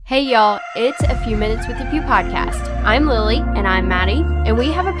Hey y'all, it's A Few Minutes with EP podcast. I'm Lily. And I'm Maddie. And we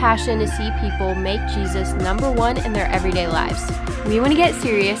have a passion to see people make Jesus number one in their everyday lives. We want to get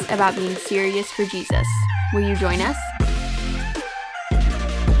serious about being serious for Jesus. Will you join us?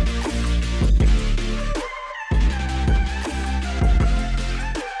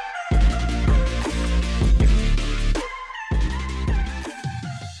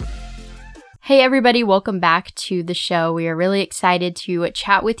 Hey everybody, welcome back to the show. We are really excited to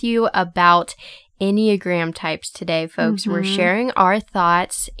chat with you about Enneagram types today, folks. We're sharing our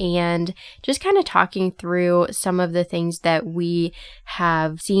thoughts and just kind of talking through some of the things that we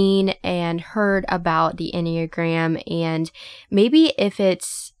have seen and heard about the Enneagram, and maybe if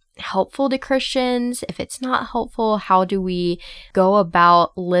it's helpful to Christians, if it's not helpful, how do we go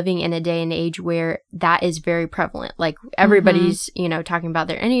about living in a day and age where that is very prevalent? Like everybody's, talking about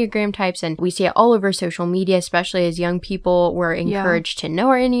their Enneagram types, and we see it all over social media, especially as young people. We're encouraged to know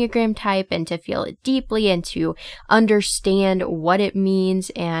our Enneagram type and to feel it deeply and to understand what it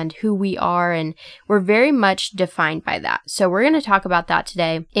means and who we are. And we're very much defined by that. So we're going to talk about that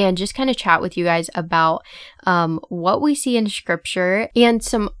today and just kind of chat with you guys about what we see in scripture and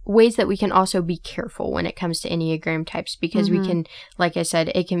some ways that we can also be careful when it comes to Enneagram types, because we can, like I said,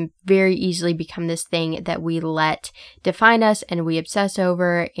 it can very easily become this thing that we let define us and we obsess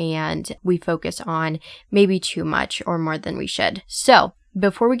over and we focus on maybe too much or more than we should. So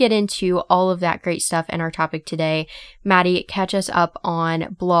before we get into all of that great stuff and our topic today, Maddie, catch us up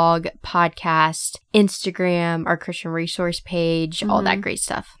on blog, podcast, Instagram, our Christian resource page, all that great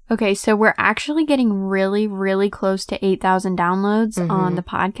stuff. Okay, so we're actually getting really, really close to 8,000 downloads on the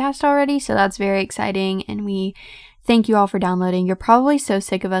podcast already. So that's very exciting. And we thank you all for downloading. You're probably so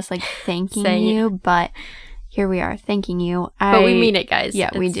sick of us thanking you, but here we are thanking you. But we mean it, guys. Yeah,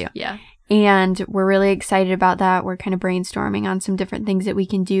 we do. Yeah. And we're really excited about that. We're kind of brainstorming on some different things that we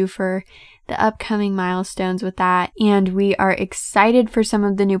can do for the upcoming milestones with that. And we are excited for some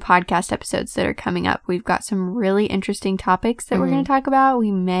of the new podcast episodes that are coming up. We've got some really interesting topics that we're going to talk about.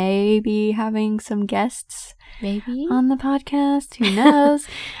 We may be having some guests on the podcast. Who knows?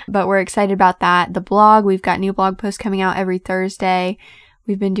 But we're excited about that. The blog, we've got new blog posts coming out every Thursday.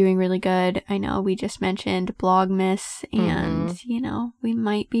 We've been doing really good. I know we just mentioned Blogmas, and, we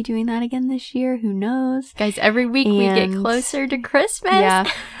might be doing that again this year. Who knows? Guys, every week we get closer to Christmas.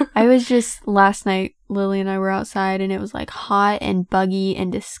 Yeah. I was just, last night, Lily and I were outside, and it was hot and buggy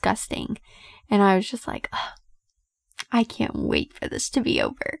and disgusting. And I was just I can't wait for this to be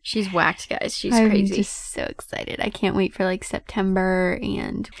over. She's whacked, guys. She's crazy. I'm just so excited. I can't wait for September,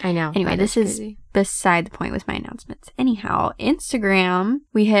 and I know. Anyway, this is beside the point with my announcements. Anyhow, Instagram,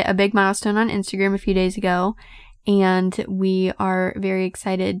 we hit a big milestone on Instagram a few days ago, and we are very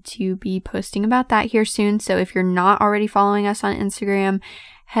excited to be posting about that here soon. So if you're not already following us on Instagram,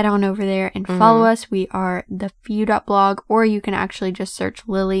 head on over there and follow us. We are thefew.blog, or you can actually just search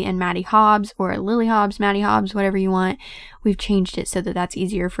Lily and Maddie Hobbs, or Lily Hobbs, Maddie Hobbs, whatever you want. We've changed it so that that's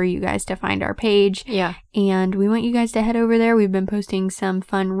easier for you guys to find our page. Yeah. And we want you guys to head over there. We've been posting some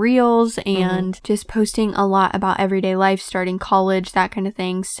fun reels and just posting a lot about everyday life, starting college, that kind of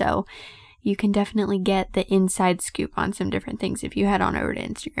thing. So you can definitely get the inside scoop on some different things if you head on over to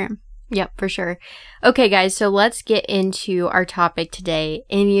Instagram. Yep, for sure. Okay, guys, so let's get into our topic today,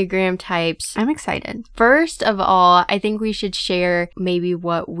 Enneagram types. I'm excited. First of all, I think we should share maybe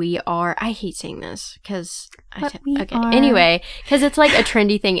what we are. I hate saying this because... Anyway, because it's a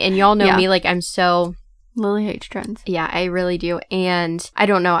trendy thing, and y'all know me, I'm so... Lily hates trends. Yeah, I really do. And I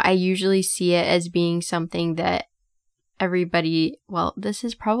don't know, I usually see it as being something that everybody... Well, this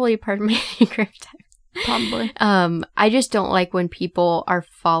is probably a part of my Enneagram type. Probably. I just don't like when people are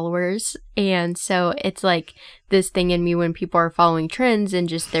followers, and so it's this thing in me when people are following trends and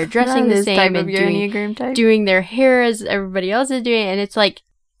just they're dressing the same and doing their hair as everybody else is doing, and it's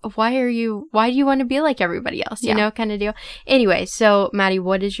why do you want to be like everybody else, you know, kind of deal. Anyway, so Maddie,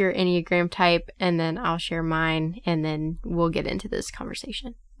 what is your Enneagram type? And then I'll share mine, and then we'll get into this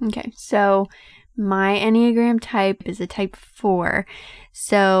conversation. Okay, so my Enneagram type is a type 4.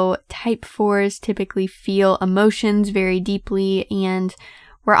 So type 4s typically feel emotions very deeply, and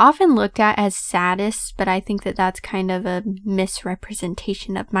we're often looked at as sadists, but I think that that's kind of a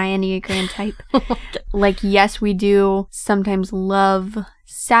misrepresentation of my Enneagram type. Yes, we do sometimes love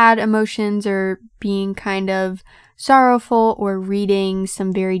sad emotions or being kind of sorrowful or reading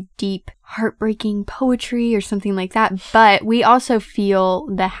some very deep, heartbreaking poetry or something like that. But we also feel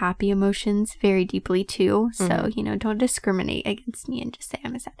the happy emotions very deeply too. So, don't discriminate against me and just say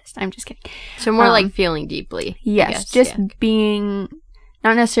I'm a sadist. I'm just kidding. So more feeling deeply. Yes, just being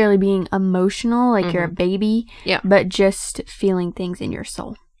Not necessarily being emotional, like you're a baby, but just feeling things in your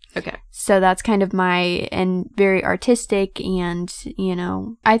soul. Okay. So that's kind of and very artistic, and,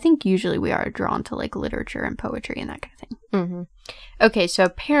 I think usually we are drawn to like literature and poetry and that kind of thing. Mm-hmm. Okay, so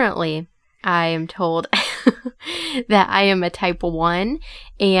apparently I am told that I am a type 1,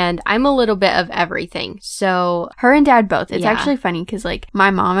 and I'm a little bit of everything. So her and Dad both. It's actually funny because like my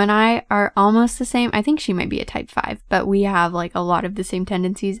mom and I are almost the same. I think she might be a type 5, but we have like a lot of the same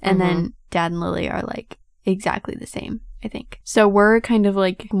tendencies. And then Dad and Lily are like exactly the same, I think. So we're kind of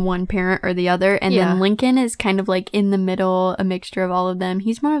like one parent or the other. And then Lincoln is kind of like in the middle, a mixture of all of them.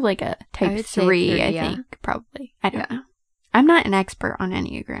 He's more of like a type 3, I think, probably. I don't know. I'm not an expert on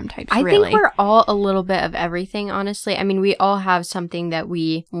Enneagram types, I really. think we're all a little bit of everything, honestly. I mean, we all have something that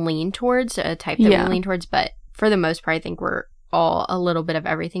we lean towards, a type that we lean towards, but for the most part, I think we're all a little bit of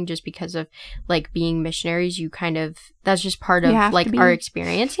everything just because of, like, being missionaries. You kind of, that's just part of, like, our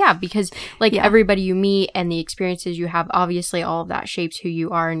experience. Yeah, because, like, everybody you meet and the experiences you have, obviously all of that shapes who you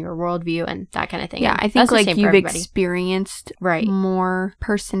are and your worldview and that kind of thing. Yeah, I think, like, you've experienced more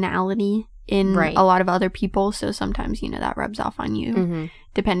personality in a lot of other people, so sometimes that rubs off on you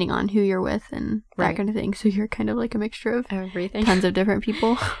depending on who you're with and that kind of thing. So you're kind of like a mixture of everything, tons of different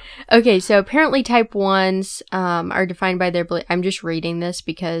people. Okay, so apparently type 1s are defined by their belief. I'm just reading this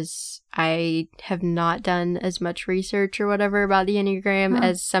because I have not done as much research or whatever about the Enneagram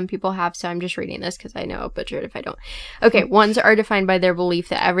as some people have, so I'm just reading this because I know I'll butcher it if I don't. Okay, 1s are defined by their belief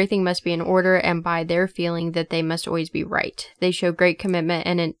that everything must be in order and by their feeling that they must always be right. They show great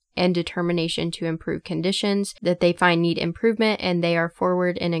commitment and determination to improve conditions that they find need improvement, and they are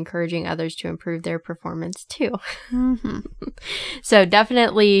forward in encouraging others to improve their performance too. So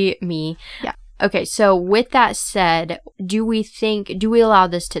definitely me. Yeah. Okay, so with that said, do we allow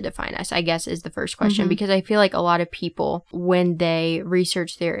this to define us, I guess is the first question, because I feel like a lot of people, when they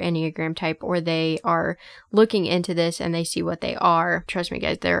research their Enneagram type or they are looking into this and they see what they are, trust me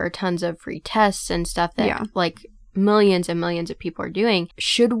guys, there are tons of free tests and stuff that like millions and millions of people are doing.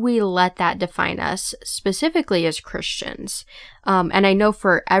 Should we let that define us specifically as Christians? And I know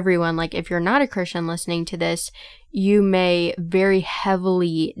for everyone, like if you're not a Christian listening to this, you may very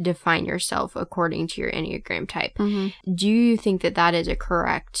heavily define yourself according to your Enneagram type. Do you think that that is a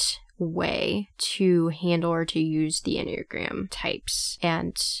correct way to handle or to use the Enneagram types?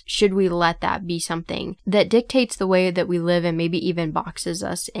 And should we let that be something that dictates the way that we live and maybe even boxes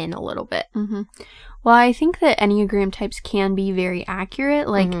us in a little bit? Well, I think that Enneagram types can be very accurate.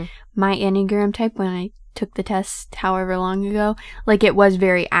 Like my Enneagram type, when I took the test however long ago, like it was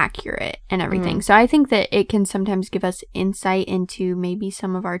very accurate and everything. So I think that it can sometimes give us insight into maybe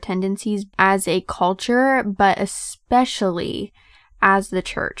some of our tendencies as a culture, but especially as the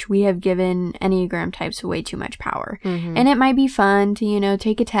church, we have given Enneagram types way too much power. And it might be fun to,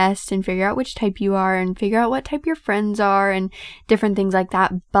 take a test and figure out which type you are and figure out what type your friends are and different things like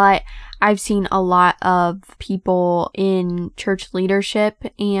that. But I've seen a lot of people in church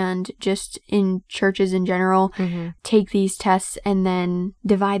leadership and just in churches in general take these tests and then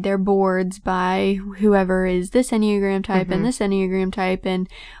divide their boards by whoever is this Enneagram type and this Enneagram type. And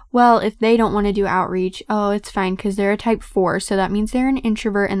well, if they don't want to do outreach, it's fine because they're a type 4. So that means they're an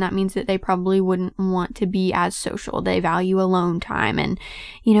introvert, and that means that they probably wouldn't want to be as social. They value alone time, and,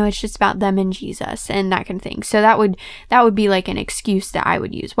 it's just about them and Jesus and that kind of thing. So that would be like an excuse that I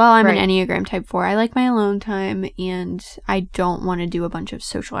would use. Well, I'm an Enneagram type 4. I like my alone time, and I don't want to do a bunch of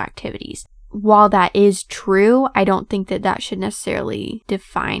social activities. While that is true, I don't think that that should necessarily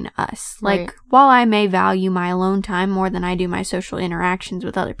define us. Like, while I may value my alone time more than I do my social interactions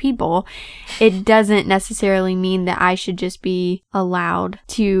with other people, it doesn't necessarily mean that I should just be allowed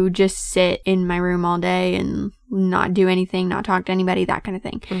to just sit in my room all day and not do anything, not talk to anybody, that kind of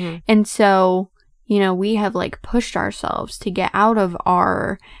thing. And so, we have like pushed ourselves to get out of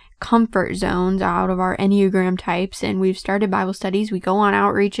our comfort zones, out of our Enneagram types, and we've started Bible studies, we go on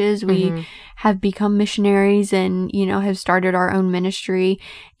outreaches, we have become missionaries and have started our own ministry.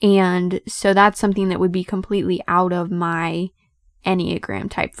 And so that's something that would be completely out of my Enneagram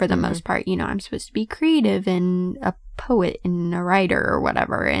type for the most part. I'm supposed to be creative and a poet and a writer or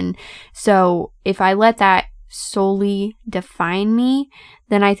whatever. And so if I let that solely define me,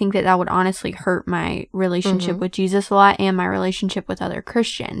 then I think that that would honestly hurt my relationship with Jesus a lot and my relationship with other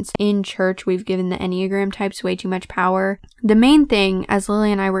Christians. In church, we've given the Enneagram types way too much power. The main thing, as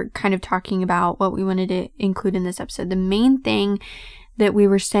Lily and I were kind of talking about what we wanted to include in this episode, the main thing that we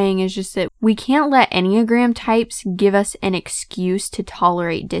were saying is just that we can't let Enneagram types give us an excuse to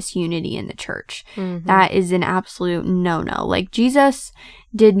tolerate disunity in the church. That is an absolute no-no. Like, Jesus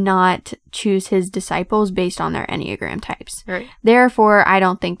did not choose his disciples based on their Enneagram types. Right. Therefore, I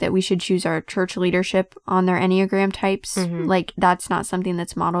don't think that we should choose our church leadership on their Enneagram types. Like, that's not something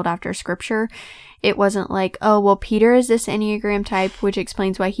that's modeled after scripture. It wasn't like, oh, well, Peter is this Enneagram type, which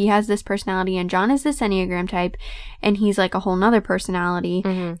explains why he has this personality, and John is this Enneagram type, and he's like a whole nother personality.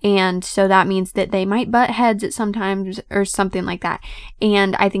 And so that means that they might butt heads at sometimes or something like that.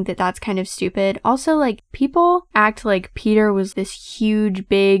 And I think that that's kind of stupid. Also, like, people act like Peter was this huge,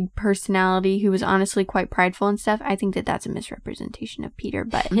 big personality who was honestly quite prideful and stuff. I think that that's a misrepresentation of Peter,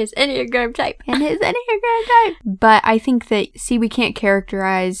 but his Enneagram type. But I think that, see, we can't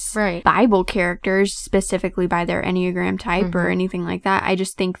characterize Bible characters specifically by their Enneagram type or anything like that. I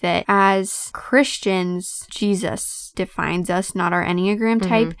just think that as Christians, Jesus defines us, not our Enneagram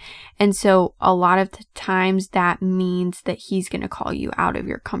type. And so a lot of the times that means that he's going to call you out of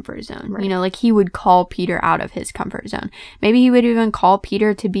your comfort zone. You know, like he would call Peter out of his comfort zone. Maybe he would even call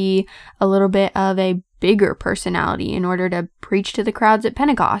Peter to be a little bit of a bigger personality in order to preach to the crowds at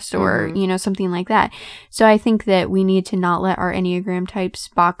Pentecost or, you know, something like that. So I think that we need to not let our Enneagram types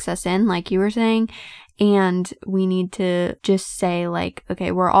box us in, like you were saying. And we need to just say, like,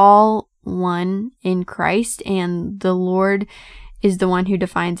 okay, we're all one in Christ, and the Lord is the one who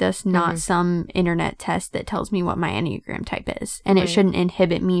defines us, not some internet test that tells me what my Enneagram type is. And it shouldn't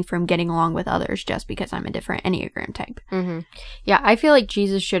inhibit me from getting along with others just because I'm a different Enneagram type. Yeah, I feel like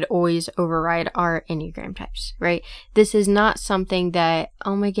Jesus should always override our Enneagram types, right? This is not something that,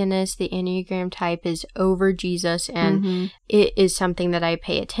 oh my goodness, the Enneagram type is over Jesus, and it is something that I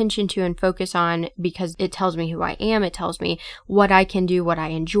pay attention to and focus on because it tells me who I am. It tells me what I can do, what I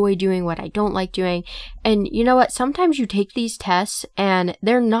enjoy doing, what I don't like doing. And you know what? Sometimes you take these tests and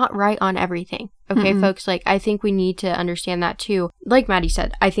they're not right on everything. Okay, folks, like, I think we need to understand that too. Like Maddie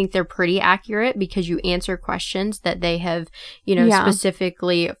said, I think they're pretty accurate because you answer questions that they have, you know,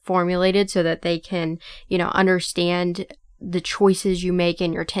 specifically formulated so that they can, you know, understand the choices you make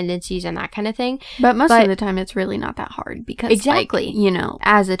and your tendencies and that kind of thing. But most of the time, it's really not that hard because, like, you know,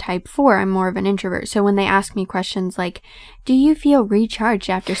 as a type 4, I'm more of an introvert. So when they ask me questions like, do you feel recharged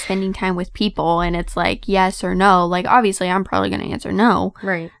after spending time with people? And it's like, yes or no. Like, obviously, I'm probably going to answer no.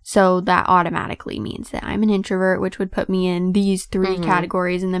 Right. So that automatically means that I'm an introvert, which would put me in these 3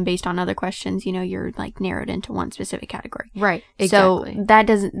 categories. And then based on other questions, you know, you're like narrowed into one specific category. Right. Exactly. So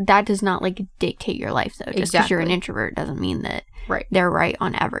that does not like dictate your life, though. Just because you're an introvert doesn't mean that they're right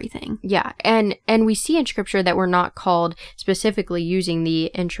on everything. Yeah. And we see in scripture that we're not called, specifically using the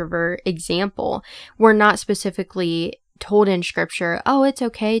introvert example, we're not specifically told in scripture, oh, it's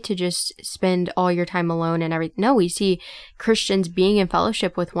okay to just spend all your time alone and everything. No, we see Christians being in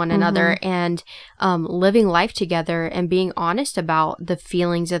fellowship with one another and living life together and being honest about the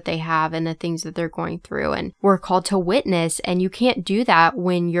feelings that they have and the things that they're going through. And we're called to witness, and you can't do that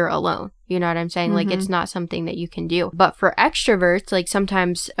when you're alone. You know what I'm saying? Like, it's not something that you can do. But for extroverts, like,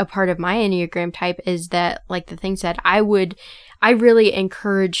 sometimes a part of my Enneagram type is that, like the thing said, I really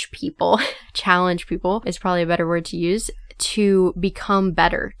encourage people, challenge people is probably a better word to use, to become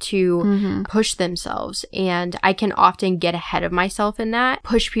better, to push themselves. And I can often get ahead of myself in that,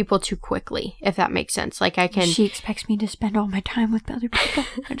 push people too quickly, if that makes sense. Like, She expects me to spend all my time with other people.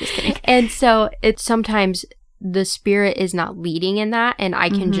 I'm just kidding. And so it's sometimes the Spirit is not leading in that, and I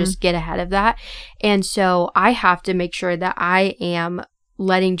can just get ahead of that. And so I have to make sure that I am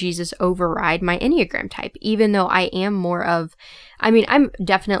letting Jesus override my Enneagram type, even though I am more of, I'm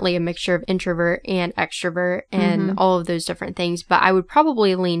definitely a mixture of introvert and extrovert and all of those different things, but I would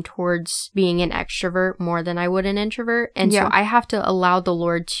probably lean towards being an extrovert more than I would an introvert. And so I have to allow the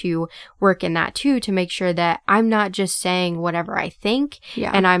Lord to work in that too, to make sure that I'm not just saying whatever I think,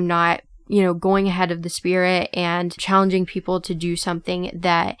 and I'm not, you know, going ahead of the Spirit and challenging people to do something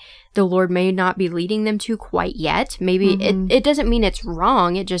that the Lord may not be leading them to quite yet. Maybe it doesn't mean it's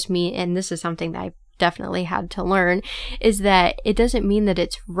wrong. It just means, and this is something that I've definitely had to learn, is that it doesn't mean that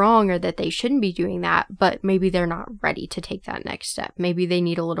it's wrong or that they shouldn't be doing that, but maybe they're not ready to take that next step. Maybe they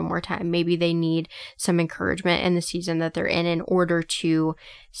need a little more time. Maybe they need some encouragement in the season that they're in order to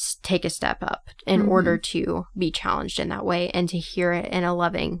take a step up, in order to be challenged in that way and to hear it in a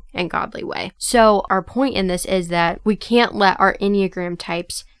loving and godly way. So our point in this is that we can't let our Enneagram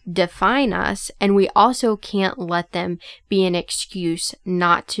types define us, and we also can't let them be an excuse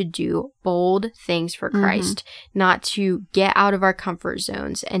not to do bold things for Christ, not to get out of our comfort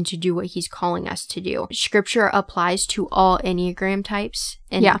zones and to do what he's calling us to do. Scripture applies to all Enneagram types,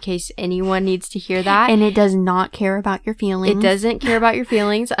 in case anyone needs to hear that. And it does not care about your feelings. It doesn't care about your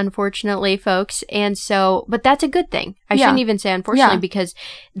feelings, unfortunately, folks. And so, but that's a good thing. I shouldn't even say unfortunately, because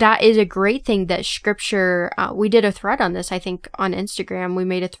that is a great thing that Scripture, we did a thread on this, I think on Instagram. We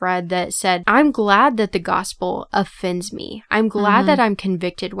made a thread that said, I'm glad that the gospel offends me. I'm glad that I'm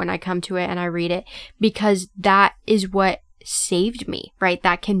convicted when I come to it and I read it, because that is what saved me, right?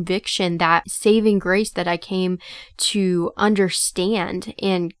 That conviction, that saving grace that I came to understand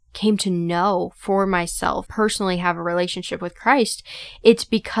and came to know for myself, personally have a relationship with Christ. It's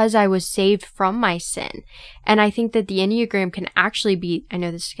because I was saved from my sin. And I think that the Enneagram can actually be, I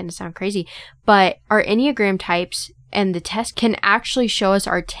know this is going to sound crazy, but our Enneagram types and the test can actually show us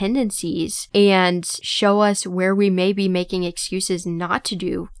our tendencies and show us where we may be making excuses not to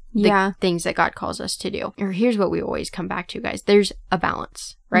do the things that God calls us to do. Or here's what we always come back to, guys. There's a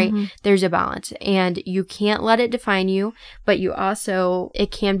balance, right? There's a balance, and you can't let it define you, but you also,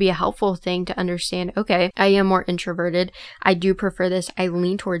 it can be a helpful thing to understand, okay, I am more introverted. I do prefer this. I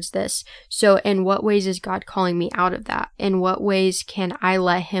lean towards this. So in what ways is God calling me out of that? In what ways can I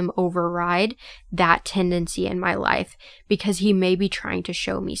let him override that tendency in my life? Because he may be trying to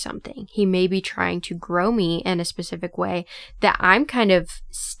show me something. He may be trying to grow me in a specific way that I'm kind of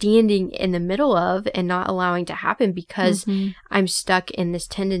standing in the middle of and not allowing to happen because I'm stuck in this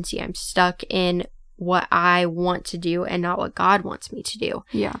tendency. I'm stuck in what I want to do and not what God wants me to do.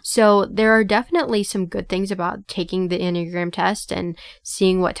 Yeah. So there are definitely some good things about taking the Enneagram test and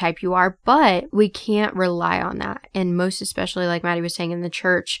seeing what type you are, but we can't rely on that. And most especially, like Maddie was saying, in the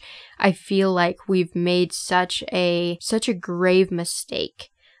church, I feel like we've made such a grave mistake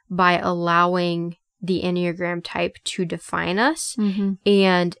by allowing the Enneagram type to define us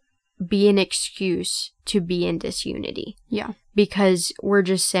and be an excuse to be in disunity. Yeah. Because we're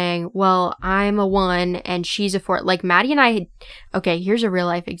just saying, well, I'm a 1 and she's a 4. Like Maddie and I, okay, here's a real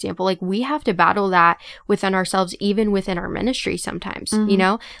life example. Like we have to battle that within ourselves, even within our ministry sometimes, you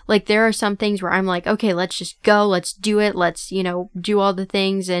know? Like there are some things where I'm like, okay, let's just go, let's do it. Let's, you know, do all the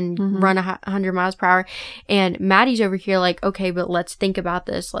things and run 100 miles per hour. And Maddie's over here like, okay, but let's think about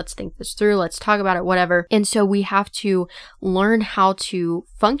this. Let's think this through. Let's talk about it, whatever. And so we have to learn how to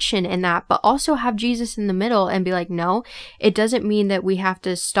function in that, but also have Jesus in the middle and be like, no, it doesn't mean that we have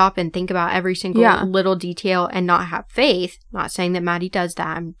to stop and think about every single little detail and not have faith. Not saying that Maddie does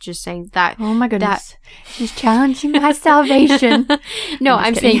that. I'm just saying that. Oh my goodness. She's challenging my salvation. No,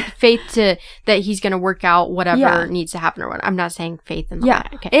 I'm saying faith that he's going to work out whatever needs to happen or what. I'm not saying faith in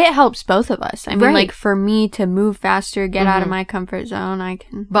that. Okay. It helps both of us. I mean, like for me to move faster, get out of my comfort zone, I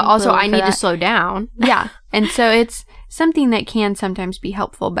can. But also I need to slow down. Yeah. And so it's something that can sometimes be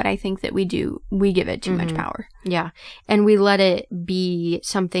helpful, but I think that we give it too much power. Yeah. And we let it be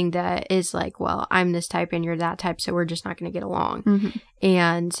something that is like, well, I'm this type and you're that type, so we're just not going to get along.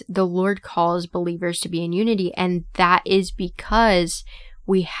 And the Lord calls believers to be in unity, and that is because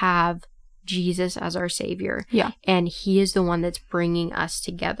we have Jesus as our Savior. Yeah. And he is the one that's bringing us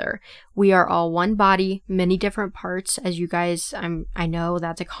together. We are all one body, many different parts, as you guys, I know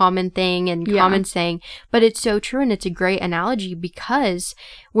that's a common thing and common saying, but it's so true, and it's a great analogy because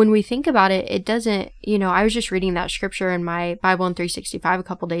when we think about it, it doesn't, you know, I was just reading that scripture in my Bible in 365 a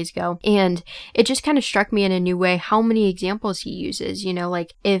couple days ago, and it just kind of struck me in a new way how many examples he uses, you know,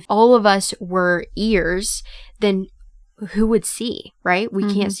 like if all of us were ears, then who would see, right?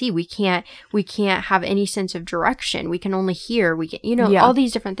 We can't see. We can't have any sense of direction. We can only hear. We can, you know, all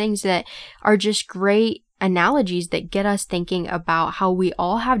these different things that are just great analogies that get us thinking about how we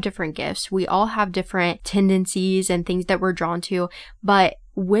all have different gifts. We all have different tendencies and things that we're drawn to. But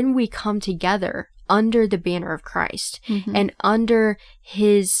when we come together under the banner of Christ and under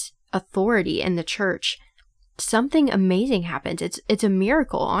his authority in the church, something amazing happens. It's a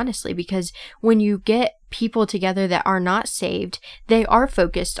miracle, honestly, because when you get people together that are not saved, they are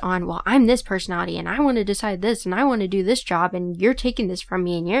focused on, well, I'm this personality and I want to decide this and I want to do this job and you're taking this from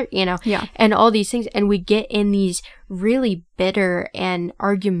me and you're, you know, and all these things. And we get in these really bitter and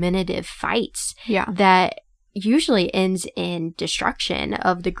argumentative fights that usually ends in destruction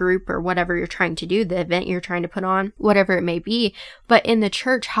of the group or whatever you're trying to do, the event you're trying to put on, whatever it may be. But in the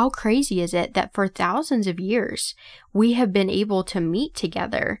church, how crazy is it that for thousands of years, we have been able to meet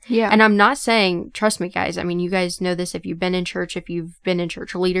together? Yeah. And I'm not saying, trust me, guys, I mean, you guys know this if you've been in church, if you've been in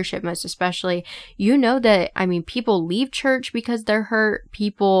church leadership, most especially, you know that, I mean, people leave church because they're hurt.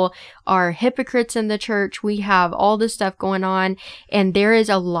 People are hypocrites in the church. We have all this stuff going on, and there is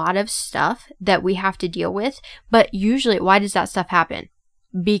a lot of stuff that we have to deal with. But usually, why does that stuff happen?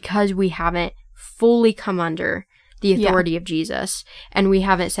 because we haven't fully come under the authority of Jesus. And we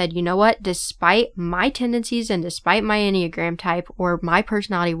haven't said, you know what, despite my tendencies and despite my Enneagram type or my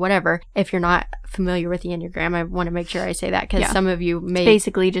personality, whatever, if you're not familiar with the Enneagram, I want to make sure I say that because some of you may... It's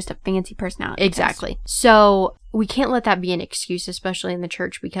basically just a fancy personality Exactly. test. So we can't let that be an excuse, especially in the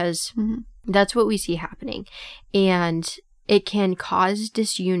church, because that's what we see happening. And it can cause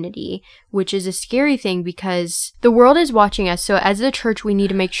disunity, which is a scary thing because the world is watching us. So as the church, we need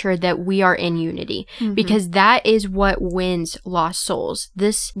to make sure that we are in unity because that is what wins lost souls.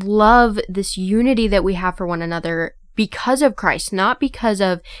 This love, this unity that we have for one another because of Christ, not because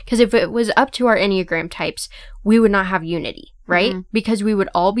if it was up to our Enneagram types, we would not have unity, right? Because we would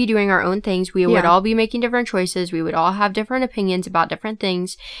all be doing our own things. We would all be making different choices. We would all have different opinions about different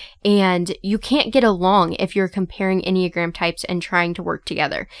things. And you can't get along if you're comparing Enneagram types and trying to work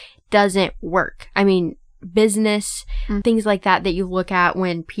together. Doesn't work. I mean, business, things like that you look at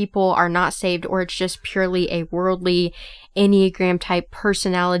when people are not saved, or it's just purely a worldly Enneagram type,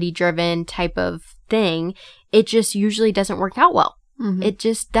 personality driven type of thing, it just usually doesn't work out well. It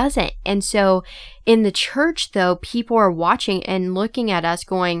just doesn't. And so in the church, though, people are watching and looking at us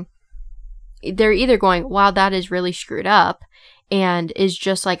going, they're either going, wow, that is really screwed up and is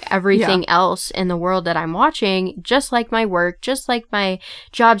just like everything else in the world that I'm watching, just like my work, just like my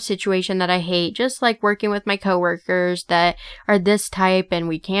job situation that I hate, just like working with my coworkers that are this type and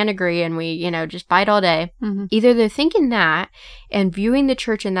we can't agree and we, just fight all day. Either they're thinking that and viewing the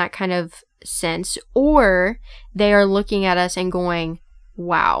church in that kind of sense, or they are looking at us and going,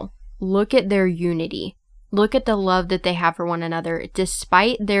 wow, look at their unity. Look at the love that they have for one another,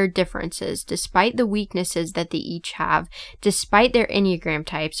 despite their differences, despite the weaknesses that they each have, despite their Enneagram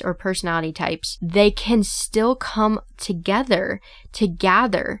types or personality types, they can still come together to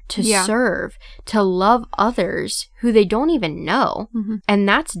gather, to serve, to love others who they don't even know. And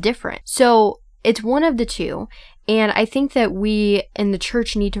that's different. So it's one of the two. And I think that we in the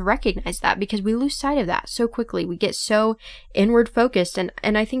church need to recognize that because we lose sight of that so quickly. We get so inward focused. And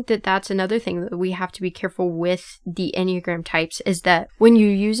I think that that's another thing that we have to be careful with the Enneagram types is that when you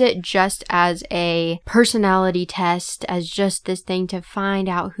use it just as a personality test, as just this thing to find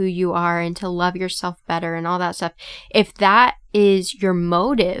out who you are and to love yourself better and all that stuff, if that is your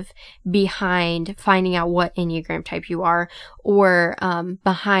motive behind finding out what Enneagram type you are, or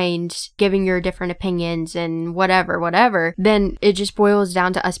behind giving your different opinions and whatever, then it just boils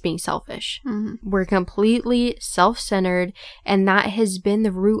down to us being selfish. We're completely self-centered, and that has been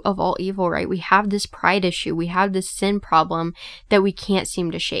the root of all evil, right? We have this pride issue. We have this sin problem that we can't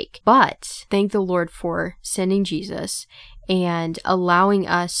seem to shake. But thank the Lord for sending Jesus and allowing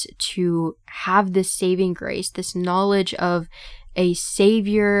us to have this saving grace, this knowledge of a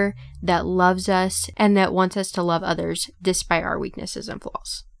Savior that loves us and that wants us to love others despite our weaknesses and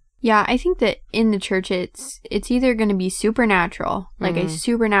flaws. Yeah, I think that in the church, it's either going to be supernatural, like a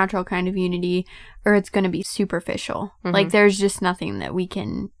supernatural kind of unity, or it's going to be superficial. Like there's just nothing that we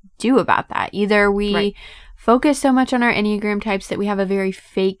can do about that. Either we focus so much on our Enneagram types that we have a very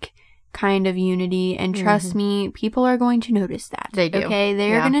fake kind of unity, and trust me, people are going to notice that. They do. Okay,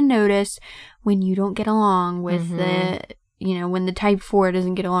 they're going to notice when you don't get along with the, when the type 4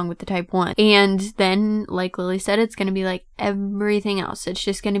 doesn't get along with the type 1. And then, like Lily said, it's going to be like everything else. It's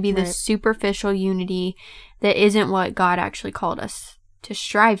just going to be this superficial unity that isn't what God actually called us to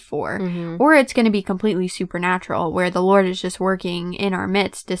strive for. Or it's going to be completely supernatural, where the Lord is just working in our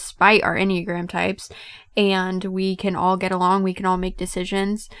midst despite our Enneagram types, and we can all get along, we can all make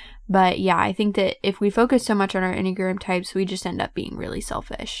decisions. But yeah, I think that if we focus so much on our Enneagram types, we just end up being really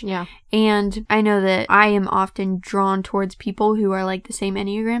selfish. Yeah. And I know that I am often drawn towards people who are like the same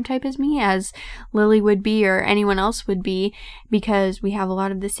Enneagram type as me, as Lily would be or anyone else would be, because we have a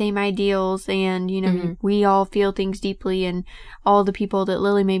lot of the same ideals, and, we all feel things deeply, and all the people that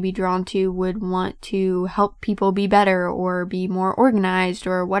Lily may be drawn to would want to help people be better or be more organized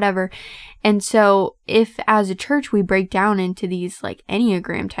or whatever. And so if as a church we break down into these like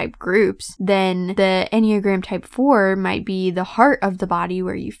Enneagram type groups, then the Enneagram type 4 might be the heart of the body,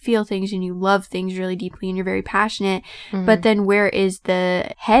 where you feel things and you love things really deeply and you're very passionate. But then where is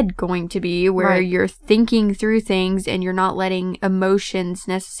the head going to be, where you're thinking through things and you're not letting emotions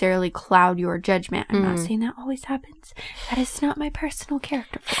necessarily cloud your judgment? I'm not saying that always happens. That is not my personal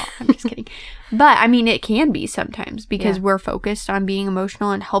character flaw. I'm just kidding. But I mean, it can be sometimes, because we're focused on being emotional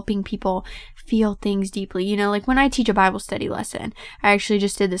and helping people feel things deeply. Like when I teach a Bible study lesson, I actually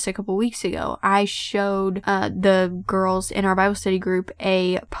just did this a couple weeks ago. I showed the girls in our Bible study group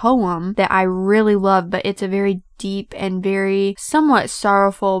a poem that I really love, but it's a very deep and very somewhat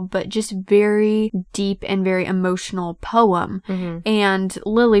sorrowful, but just very deep and very emotional poem. And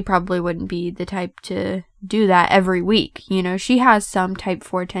Lily probably wouldn't be the type to do that every week. You know, she has some type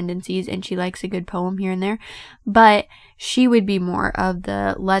 4 tendencies and she likes a good poem here and there, but she would be more of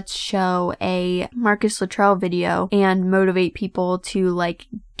the let's show a Marcus Luttrell video and motivate people to like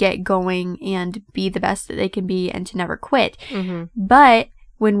get going and be the best that they can be and to never quit. But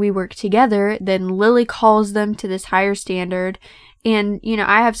when we work together, then Lily calls them to this higher standard. And, you know,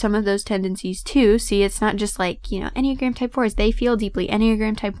 I have some of those tendencies too. See, it's not just like, you know, Enneagram type 4s, they feel deeply.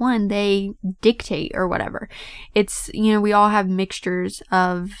 Enneagram type 1, they dictate or whatever. It's, you know, we all have mixtures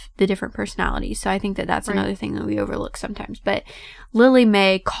of the different personalities. So I think that that's another thing that we overlook sometimes. But Lily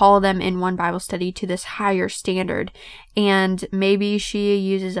may call them in one Bible study to this higher standard. And maybe she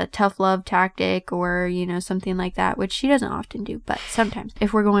uses a tough love tactic or, you know, something like that, which she doesn't often do. But sometimes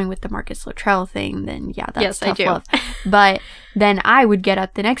if we're going with the Marcus Luttrell thing, then yeah, that's tough love. But then I would get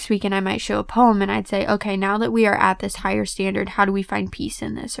up the next week and I might show a poem and I'd say, okay, now that we are at this higher standard, how do we find peace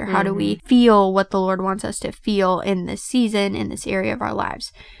in this? Or how do we feel what the Lord wants us to feel in this season, in this area of our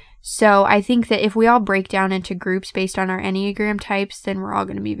lives? So I think that if we all break down into groups based on our Enneagram types, then we're all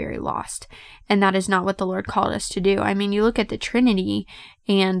going to be very lost. And that is not what the Lord called us to do. I mean, you look at the Trinity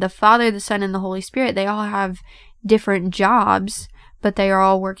and the Father, the Son, and the Holy Spirit, they all have different jobs, but they are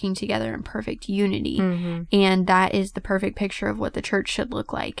all working together in perfect unity. And that is the perfect picture of what the church should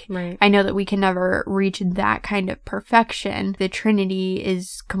look like. I know that we can never reach that kind of perfection. The Trinity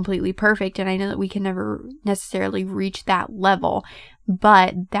is completely perfect, and I know that we can never necessarily reach that level.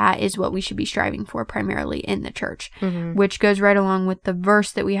 But that is what we should be striving for primarily in the church, which goes right along with the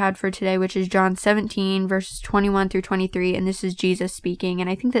verse that we had for today, which is John 17, verses 21 through 23. And this is Jesus speaking. And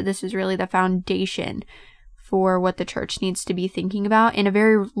I think that this is really the foundation for what the church needs to be thinking about in a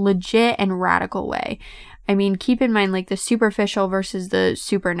very legit and radical way. I mean, keep in mind like the superficial versus the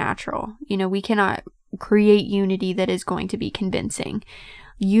supernatural. You know, we cannot create unity that is going to be convincing.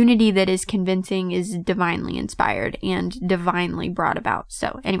 Unity that is convincing is divinely inspired and divinely brought about.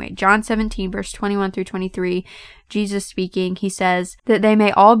 So anyway, John 17, verse 21 through 23, Jesus speaking, he says, that they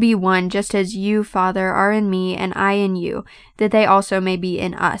may all be one, just as you, Father, are in me and I in you, that they also may be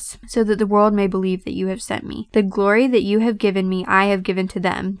in us, so that the world may believe that you have sent me. The glory that you have given me, I have given to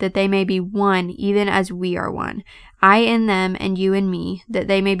them, that they may be one, even as we are one. I in them and you in me, that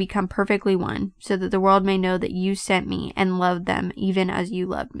they may become perfectly one, so that the world may know that you sent me and loved them even as you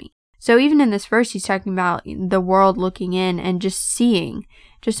loved me. So even in this verse, he's talking about the world looking in and just seeing,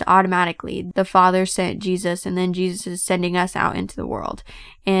 just automatically, the Father sent Jesus, and then Jesus is sending us out into the world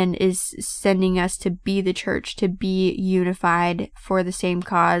and is sending us to be the church, to be unified for the same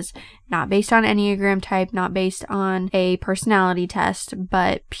cause, not based on Enneagram type, not based on a personality test,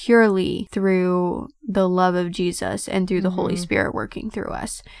 but purely through the love of Jesus and through the Holy Spirit working through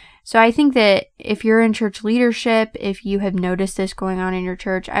us. So I think that if you're in church leadership, if you have noticed this going on in your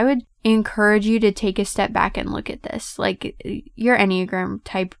church, I would encourage you to take a step back and look at this. Like, your Enneagram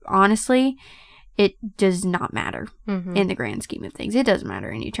type, honestly, it does not matter in the grand scheme of things. It doesn't matter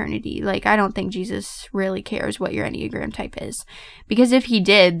in eternity. Like, I don't think Jesus really cares what your Enneagram type is. Because if he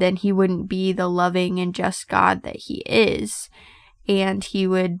did, then he wouldn't be the loving and just God that he is. And he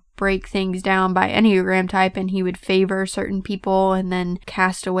would break things down by Enneagram type, and he would favor certain people and then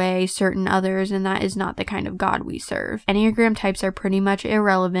cast away certain others, and that is not the kind of God we serve. Enneagram types are pretty much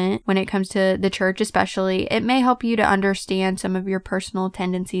irrelevant when it comes to the church especially. It may help you to understand some of your personal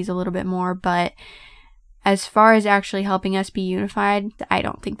tendencies a little bit more, but as far as actually helping us be unified, I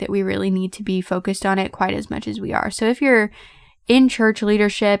don't think that we really need to be focused on it quite as much as we are. So if you're in church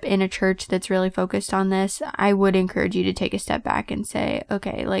leadership, in a church that's really focused on this, I would encourage you to take a step back and say,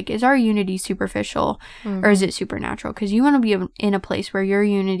 okay, like, is our unity superficial or is it supernatural? Because you want to be in a place where your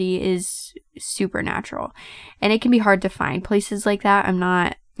unity is supernatural. And it can be hard to find places like that.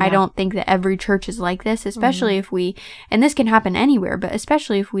 I don't think that every church is like this, especially if we, and this can happen anywhere, but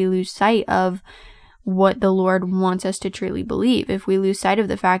especially if we lose sight of what the Lord wants us to truly believe. If we lose sight of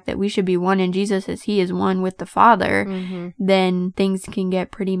the fact that we should be one in Jesus as he is one with the Father, then things can get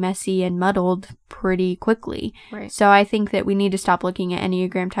pretty messy and muddled pretty quickly. So I think that we need to stop looking at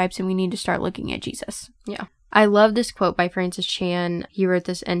Enneagram types and we need to start looking at Jesus. Yeah. I love this quote by Francis Chan. He wrote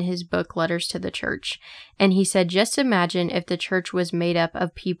this in his book, Letters to the Church. And he said, just imagine if the church was made up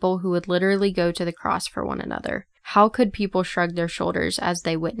of people who would literally go to the cross for one another. How could people shrug their shoulders as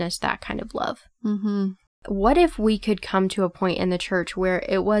they witness that kind of love? What if we could come to a point in the church where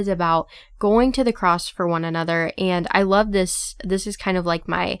it was about going to the cross for one another? And I love this. This is kind of like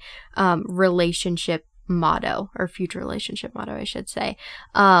my relationship motto, or future relationship motto, I should say.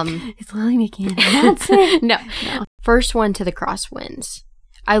 It's Lily McCann. That's it. No. First one to the cross wins.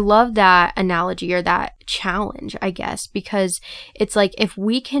 I love that analogy, or that challenge, I guess, because it's like, if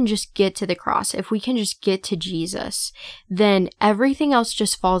we can just get to the cross, if we can just get to Jesus, then everything else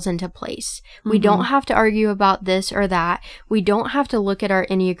just falls into place. We don't have to argue about this or that. We don't have to look at our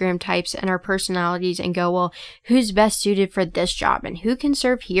Enneagram types and our personalities and go, well, who's best suited for this job, and who can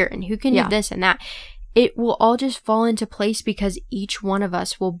serve here, and who can do this and that. It will all just fall into place because each one of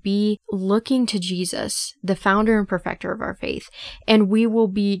us will be looking to Jesus, the founder and perfecter of our faith. And we will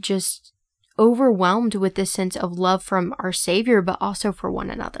be just overwhelmed with this sense of love from our Savior, but also for one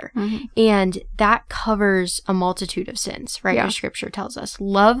another. And that covers a multitude of sins, right? As Scripture tells us.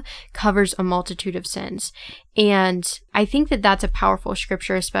 Love covers a multitude of sins. And I think that that's a powerful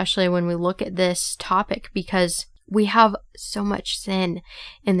scripture, especially when we look at this topic, because we have so much sin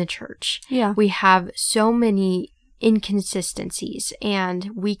in the church. Yeah. We have so many inconsistencies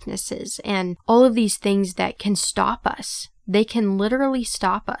and weaknesses and all of these things that can stop us. They can literally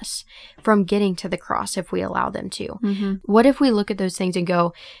stop us from getting to the cross if we allow them to. What if we look at those things and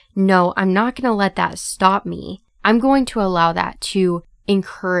go, no, I'm not going to let that stop me. I'm going to allow that to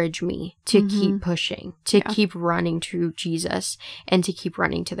encourage me to keep pushing, to keep running to Jesus, and to keep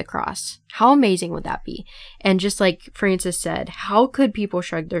running to the cross. How amazing would that be? And just like Frances said, how could people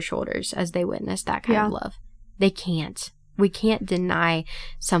shrug their shoulders as they witness that kind of love? They can't. We can't deny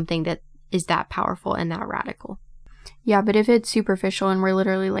something that is that powerful and that radical. Yeah, but if it's superficial and we're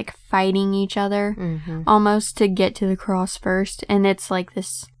literally like fighting each other almost to get to the cross first, and it's like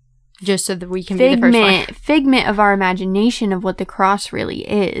this just so that we can be the first one. Figment of our imagination of what the cross really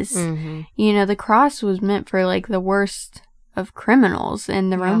is. You know, the cross was meant for like the worst of criminals,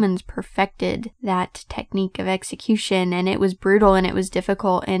 and the Romans perfected that technique of execution, and it was brutal and it was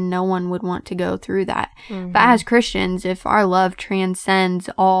difficult, and no one would want to go through that. But as Christians, if our love transcends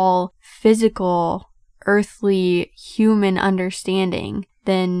all physical, earthly, human understanding,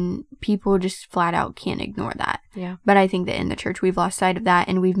 then people just flat out can't ignore that. Yeah. But I think that in the church, we've lost sight of that,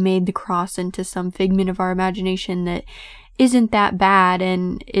 and we've made the cross into some figment of our imagination that isn't that bad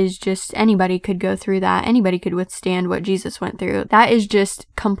and is just, anybody could go through that. Anybody could withstand what Jesus went through. That is just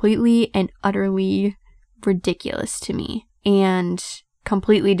completely and utterly ridiculous to me, and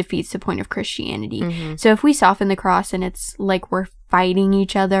completely defeats the point of Christianity. So if we soften the cross and it's like we're fighting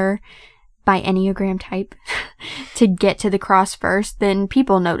each other by Enneagram type to get to the cross first, then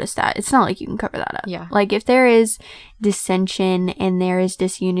people notice that. It's not like you can cover that up. Yeah. Like if there is dissension and there is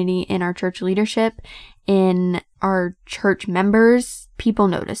disunity in our church leadership, in our church members, people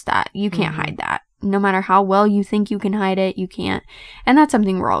notice that. You can't hide that. No matter how well you think you can hide it, you can't. And that's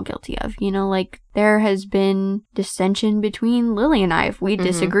something we're all guilty of. You know, like there has been dissension between Lily and I if we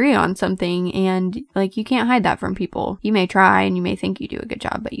disagree on something, and like you can't hide that from people. You may try and you may think you do a good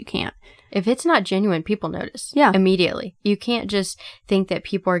job, but you can't. If it's not genuine, people notice. Yeah. Immediately. You can't just think that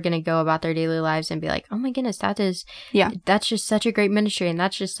people are going to go about their daily lives and be like, oh my goodness, that's just such a great ministry, and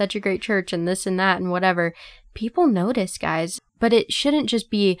that's just such a great church, and this and that and whatever. People notice, guys. But it shouldn't just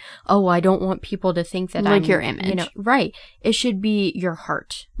be, oh, I don't want people to think that like your image. You know, right. It should be your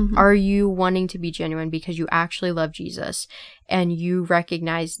heart. Are you wanting to be genuine because you actually love Jesus and you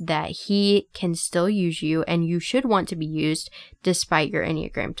recognize that he can still use you, and you should want to be used despite your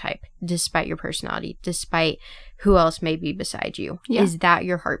Enneagram type, despite your personality, despite who else may be beside you? Yeah. Is that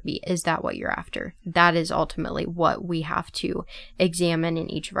your heartbeat? Is that what you're after? That is ultimately what we have to examine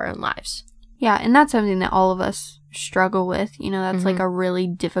in each of our own lives. Yeah, and that's something that all of us struggle with. You know, that's like a really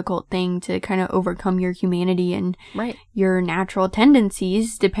difficult thing to kind of overcome your humanity and your natural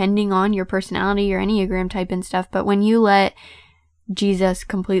tendencies depending on your personality, your Enneagram type and stuff. But when you let Jesus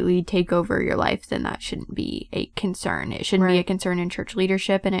completely take over your life, then that shouldn't be a concern. It shouldn't be a concern in church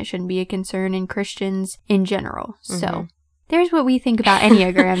leadership, and it shouldn't be a concern in Christians in general. So there's what we think about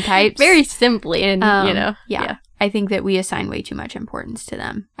Enneagram types. Very simply, and you know. Yeah. I think that we assign way too much importance to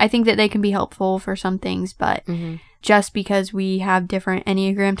them. I think that they can be helpful for some things, but just because we have different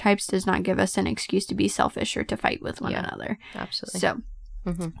Enneagram types does not give us an excuse to be selfish or to fight with one another. Absolutely. So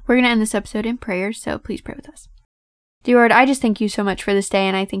we're going to end this episode in prayer, so please pray with us. Dear Lord, I just thank you so much for this day,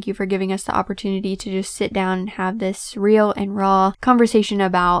 and I thank you for giving us the opportunity to just sit down and have this real and raw conversation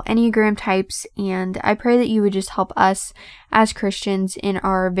about Enneagram types, and I pray that you would just help us as Christians in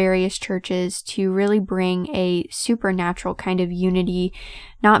our various churches to really bring a supernatural kind of unity,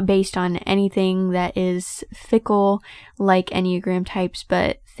 not based on anything that is fickle like Enneagram types,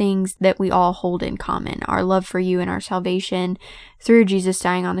 but things that we all hold in common, our love for you and our salvation through Jesus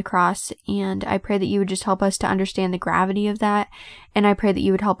dying on the cross. And I pray that you would just help us to understand the gravity of that And I pray that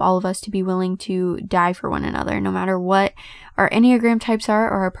you would help all of us to be willing to die for one another, no matter what our Enneagram types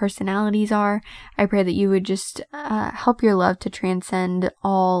are or our personalities are. I pray that you would just help your love to transcend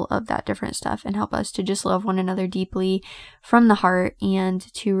all of that different stuff and help us to just love one another deeply from the heart and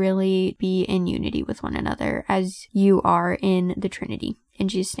to really be in unity with one another as you are in the Trinity. In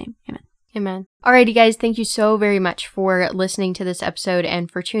Jesus' name, amen. Amen. Alrighty, guys, thank you so very much for listening to this episode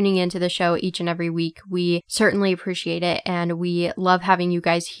and for tuning into the show each and every week. We certainly appreciate it, and we love having you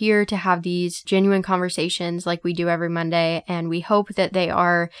guys here to have these genuine conversations like we do every Monday, and we hope that they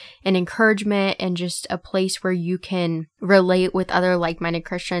are an encouragement and just a place where you can relate with other like-minded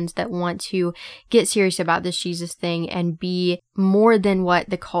Christians that want to get serious about this Jesus thing and be more than what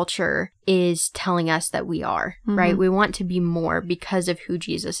the culture is telling us that we are, right? We want to be more because of who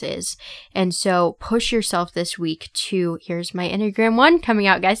Jesus is. And so push yourself this week to, here's my Enneagram 1 coming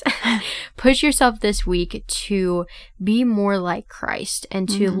out, guys. Push yourself this week to be more like Christ and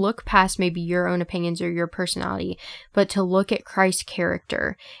to look past maybe your own opinions or your personality, but to look at Christ's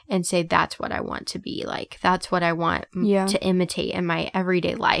character and say, that's what I want to be like. That's what I want to imitate in my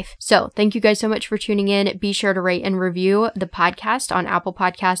everyday life. So thank you guys so much for tuning in. Be sure to rate and review the podcast on Apple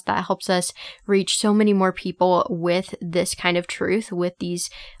Podcasts. That helps us reach so many more people with this kind of truth, with these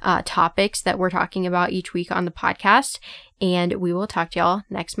topics that we're talking about each week on the podcast. And we will talk to y'all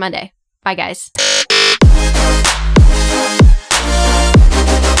next Monday. Bye, guys.